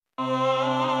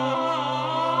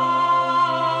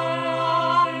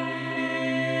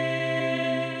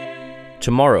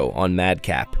Tomorrow on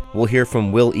maDCap, we'll hear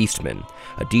from Will Eastman,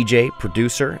 a DJ,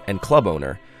 producer, and club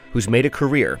owner who's made a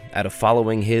career out of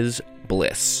following his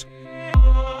bliss.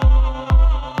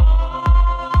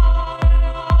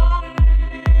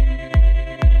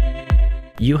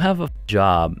 You have a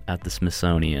job at the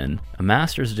Smithsonian, a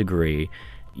master's degree,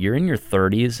 you're in your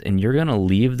 30s, and you're gonna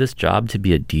leave this job to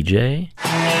be a DJ?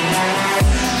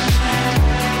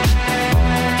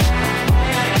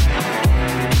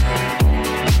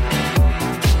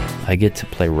 I get to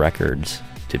play records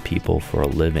to people for a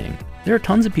living. There are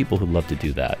tons of people who love to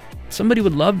do that. Somebody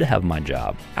would love to have my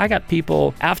job. I got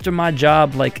people after my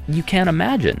job like you can't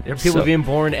imagine. There are people being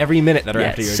born every minute that are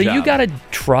after your job. So you gotta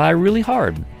try really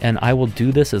hard, and I will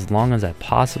do this as long as I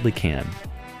possibly can.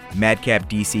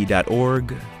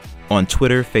 maDCapDC.org, on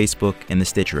Twitter, Facebook, and the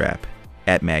Stitcher app,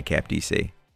 @maDCapDC.